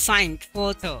obtained signed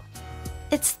photo.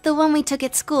 It's the one we took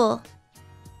at school.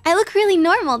 I look really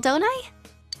normal, don't I?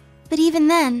 But even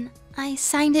then, I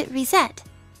signed it Reset.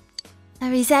 A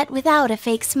Reset without a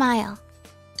fake smile.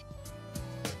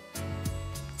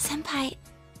 Senpai,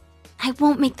 I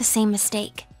won't make the same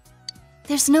mistake.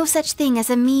 There's no such thing as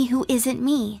a me who isn't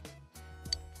me.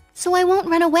 So I won't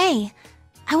run away.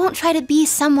 I won't try to be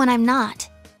someone I'm not.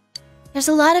 There's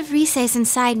a lot of Riseis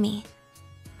inside me.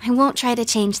 I won't try to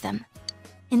change them.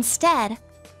 Instead,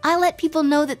 I'll let people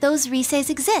know that those Riseis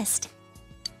exist.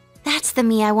 That's the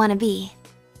me I want to be.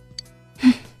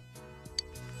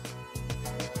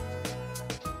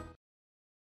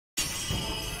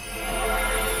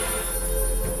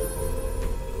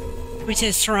 Which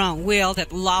is strong will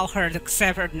that allow her to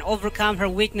accept her and overcome her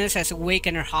weakness has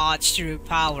awakened her heart's true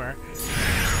power.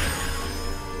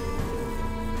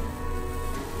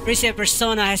 Rise's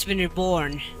persona has been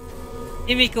reborn.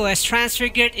 Yukiko has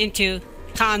transfigured into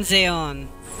Kanzeon.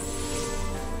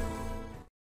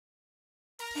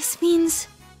 This means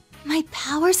my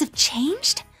powers have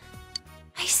changed?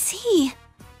 I see.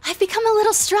 I've become a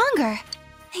little stronger,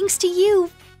 thanks to you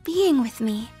being with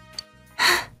me.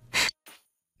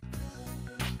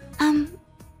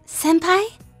 Senpai?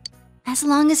 As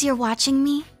long as you're watching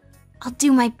me, I'll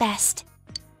do my best.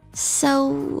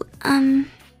 So,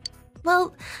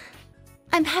 well,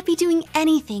 I'm happy doing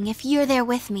anything if you're there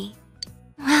with me.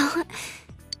 Well...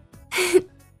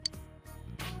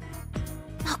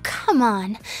 Oh, come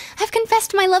on. I've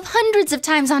confessed my love hundreds of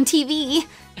times on TV.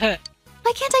 Why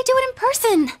can't I do it in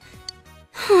person?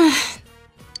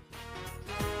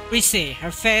 Rise,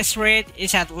 her face red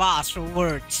is at loss for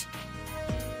words.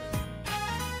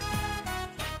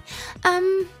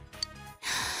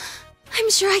 I'm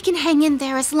sure I can hang in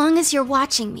there as long as you're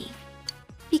watching me.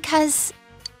 Because,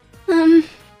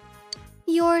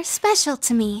 you're special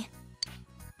to me.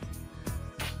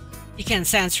 You can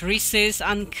sense Rise's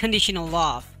unconditional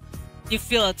love. You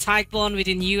feel a tight bond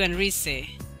within you and Rise.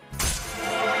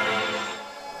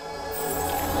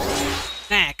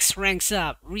 Next ranks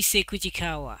up Rise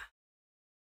Kujikawa.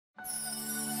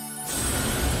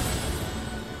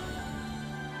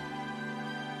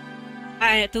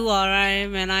 I do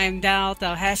alright when I am doubt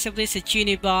thou hast established a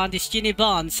genie bond. This genie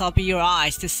bond shall be your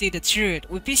eyes to see the truth.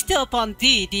 We bestow upon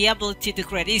thee the ability to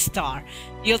create a star,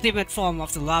 the ultimate form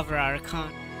of the lover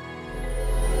Arcana.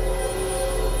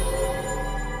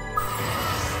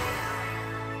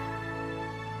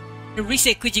 The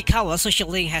Rise Kujikawa social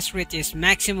link has reached its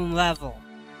maximum level.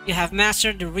 You have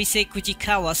mastered the Rise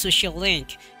Kujikawa social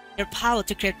link. Your power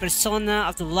to create persona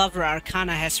of the lover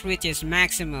Arcana has reached its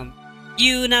maximum.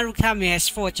 Yu Narukami has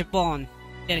forged a bond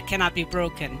that cannot be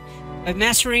broken. By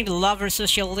mastering the lover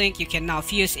social link, you can now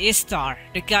fuse Ishtar,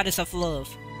 the goddess of love.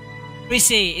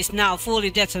 Rise is now fully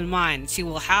determined. She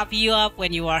will help you up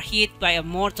when you are hit by a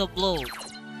mortal blow.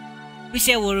 Rise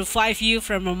will revive you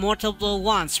from a mortal blow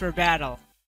once per battle.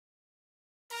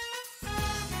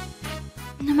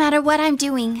 No matter what I'm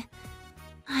doing,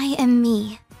 I am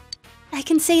me. I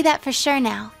can say that for sure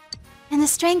now. And the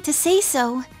strength to say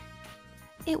so,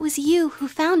 it was you who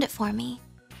found it for me.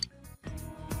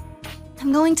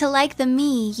 I'm going to like the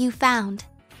me you found.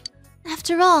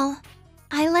 After all,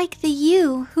 I like the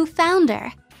you who found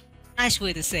her. Nice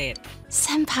way to say it.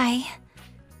 Senpai,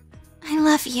 I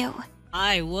love you.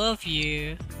 I love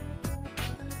you.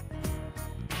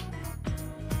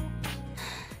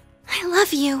 I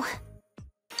love you.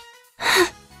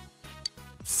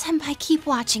 Senpai, keep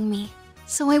watching me,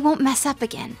 so I won't mess up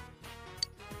again.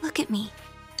 Look at me.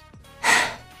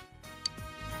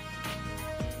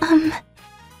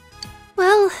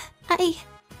 Well,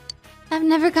 I've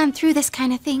never gone through this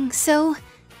kind of thing, so...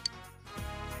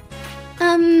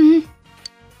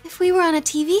 if we were on a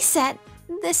TV set,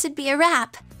 this would be a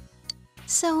wrap.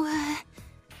 So,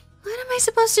 what am I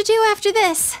supposed to do after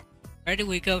this? Where do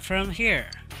we go from here?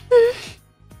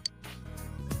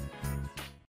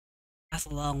 That's a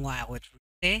long while with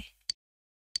Rise.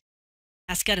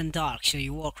 It's gotten dark, so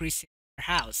you walk Rise to her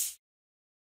house.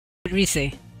 With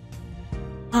Rise.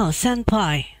 Oh,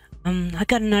 Senpai. I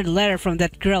got another letter from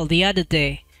that girl the other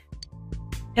day.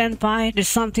 Senpai, there's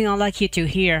something I'd like you to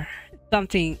hear.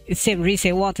 Something, it seems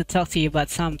Rise wants to talk to you about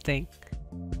something.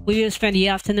 Will you spend the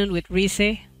afternoon with Rise?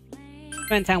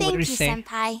 Spend time with Rise. Thank you,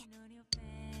 Senpai.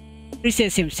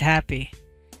 Rise seems happy.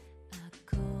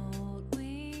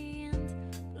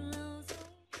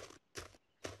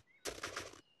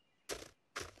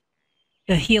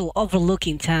 A hill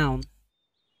overlooking town.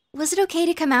 Was it okay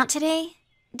to come out today?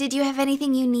 Did you have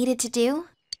anything you needed to do?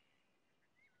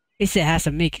 Rise has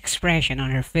a meek expression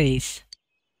on her face.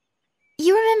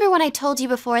 You remember when I told you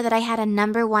before that I had a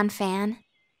 #1 fan?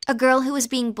 A girl who was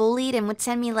being bullied and would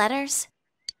send me letters?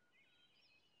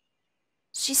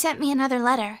 She sent me another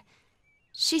letter.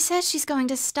 She says she's going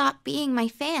to stop being my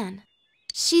fan.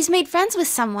 She's made friends with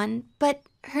someone, but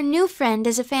her new friend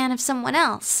is a fan of someone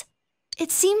else.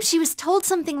 It seems she was told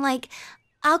something like,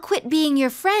 "I'll quit being your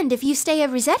friend if you stay a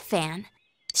Rosette fan."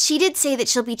 She did say that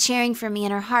she'll be cheering for me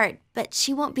in her heart, but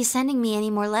she won't be sending me any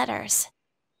more letters.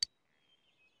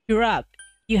 You're up.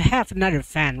 You have another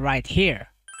fan right here.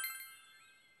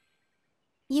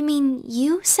 You mean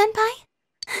you, Senpai?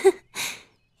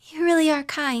 You really are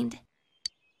kind.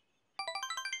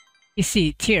 You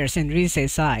see tears in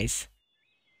Rise's eyes.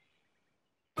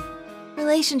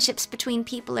 Relationships between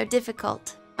people are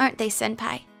difficult, aren't they,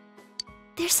 Senpai?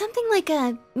 There's something like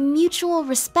a mutual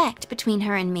respect between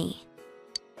her and me.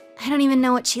 I don't even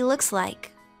know what she looks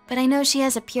like, but I know she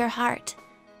has a pure heart.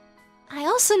 I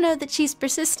also know that she's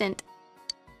persistent.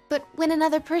 But when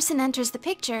another person enters the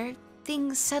picture,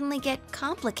 things suddenly get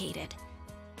complicated.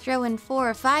 Throw in 4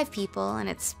 or 5 people and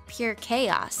it's pure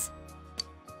chaos.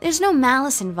 There's no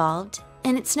malice involved,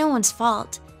 and it's no one's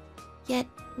fault. Yet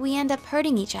we end up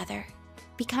hurting each other,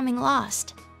 becoming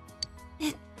lost.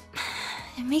 It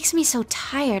makes me so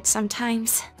tired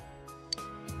sometimes.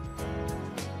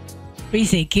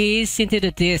 Rise gazed into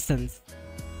the distance.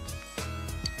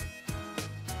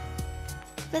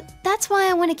 But that's why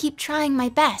I want to keep trying my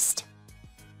best.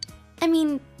 I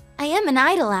mean, I am an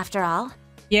idol after all.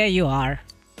 Yeah, you are.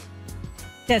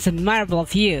 That's admirable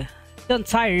of you. Don't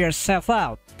tire yourself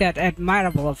out. That's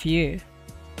admirable of you.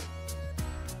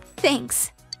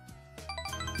 Thanks.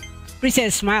 Rise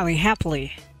is smiling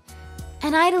happily.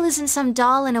 An idol isn't some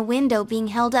doll in a window being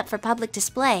held up for public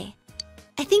display.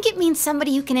 I think it means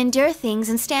somebody who can endure things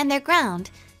and stand their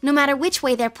ground, no matter which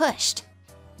way they're pushed.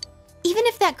 Even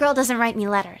if that girl doesn't write me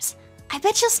letters, I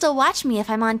bet she'll still watch me if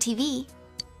I'm on TV.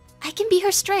 I can be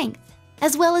her strength,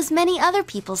 as well as many other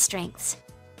people's strengths.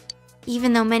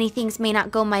 Even though many things may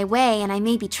not go my way and I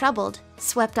may be troubled,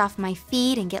 swept off my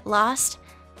feet and get lost,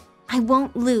 I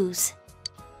won't lose.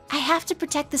 I have to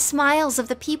protect the smiles of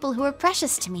the people who are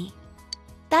precious to me.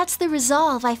 That's the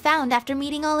resolve I found after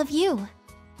meeting all of you.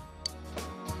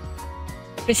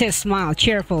 Rise smiled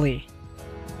cheerfully.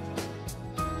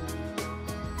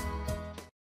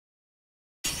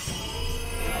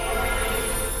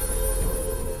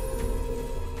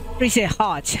 Rise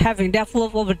Hot, having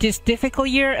developed over this difficult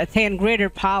year, attained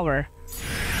greater power.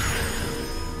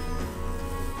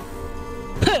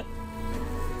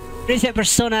 Rise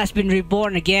persona has been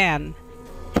reborn again.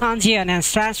 Tanjian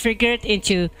has transfigured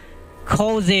into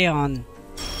Kozeon.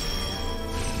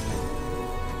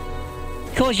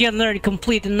 Kozeon learned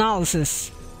complete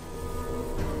analysis.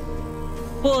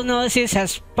 Full analysis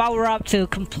has power up to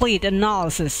complete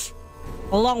analysis.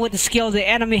 Along with the skill the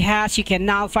enemy has, you can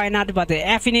now find out about the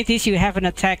affinities you haven't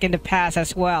attacked in the past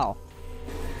as well.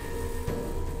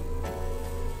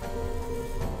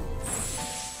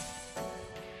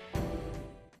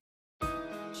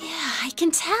 Yeah, I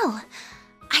can tell.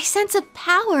 I sense a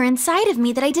power inside of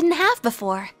me that I didn't have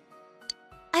before.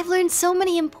 I've learned so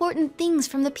many important things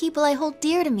from the people I hold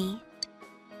dear to me.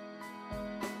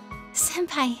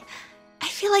 Senpai, I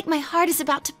feel like my heart is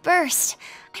about to burst.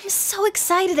 I'm so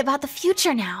excited about the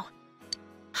future now.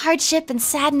 Hardship and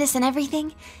sadness and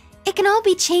everything, it can all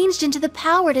be changed into the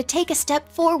power to take a step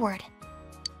forward.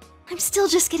 I'm still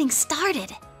just getting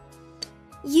started.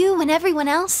 You and everyone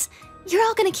else, you're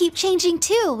all gonna keep changing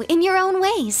too, in your own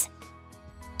ways.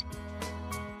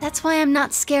 That's why I'm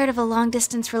not scared of a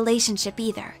long-distance relationship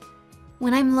either.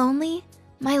 When I'm lonely,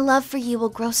 my love for you will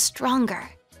grow stronger.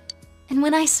 And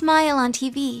when I smile on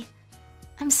TV,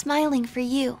 I'm smiling for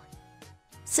you.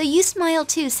 So you smile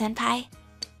too, Senpai.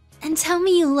 And tell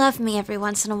me you love me every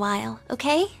once in a while,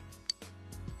 okay?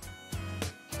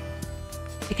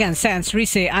 You can sense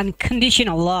Rise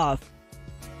unconditional love.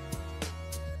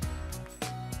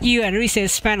 You and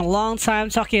Rise spend a long time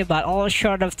talking about all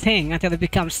sort of thing until it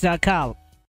becomes dark out.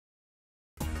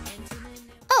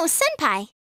 Oh, Senpai!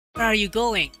 Where are you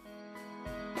going?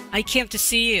 I came to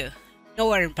see you.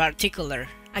 Nowhere in particular.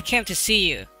 I came to see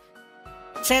you.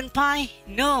 Senpai?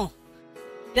 No.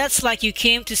 That's like you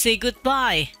came to say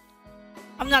goodbye.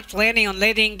 I'm not planning on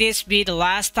letting this be the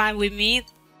last time we meet.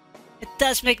 It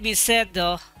does make me sad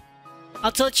though. I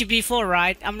told you before,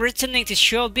 right? I'm returning to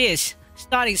showbiz,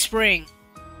 starting spring.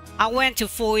 I went to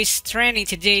voice training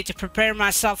today to prepare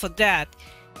myself for that.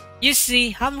 You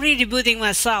see, I'm rebooting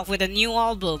myself with a new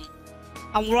album.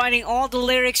 I'm writing all the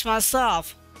lyrics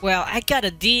myself. Well, I got a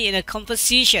D in a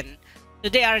composition, so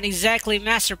they aren't exactly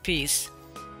masterpiece.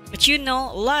 But you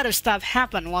know, a lot of stuff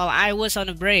happened while I was on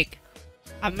a break.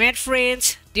 I met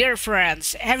friends, dear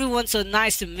friends, everyone's so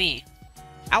nice to me.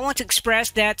 I want to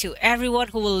express that to everyone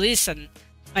who will listen.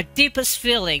 My deepest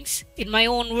feelings, in my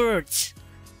own words.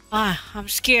 I'm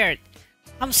scared.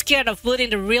 I'm scared of putting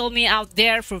the real me out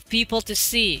there for people to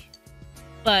see.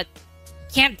 But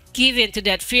can't give in to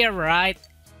that fear, right?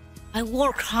 I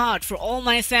work hard for all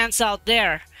my fans out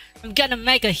there. I'm gonna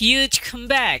make a huge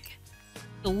comeback.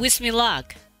 So wish me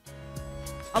luck.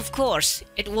 Of course,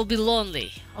 it will be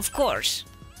lonely. Of course.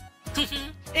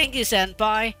 Thank you,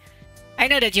 Senpai. I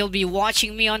know that you'll be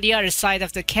watching me on the other side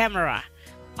of the camera.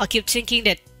 I'll keep thinking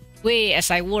that way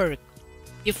as I work.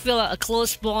 You feel a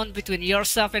close bond between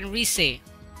yourself and Rise.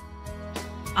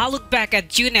 I look back at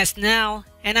Junes now,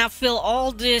 and I feel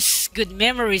all these good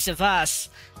memories of us.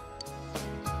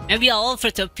 Maybe I'll offer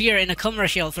to appear in a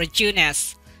commercial for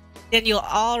Junes. Then you'll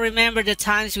all remember the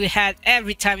times we had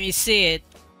every time you see it.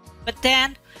 But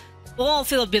then, we'll all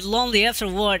feel a bit lonely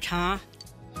afterward, huh?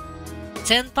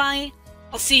 Senpai,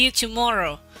 I'll see you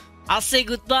tomorrow. I'll say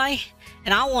goodbye,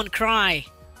 and I won't cry.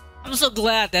 I'm so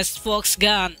glad that fog's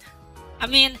gone. I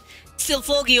mean, it's still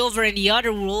foggy over in the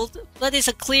other world, but it's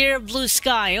a clear blue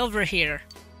sky over here.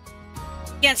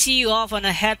 Can't see you off on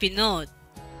a happy note.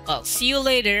 Well, see you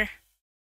later.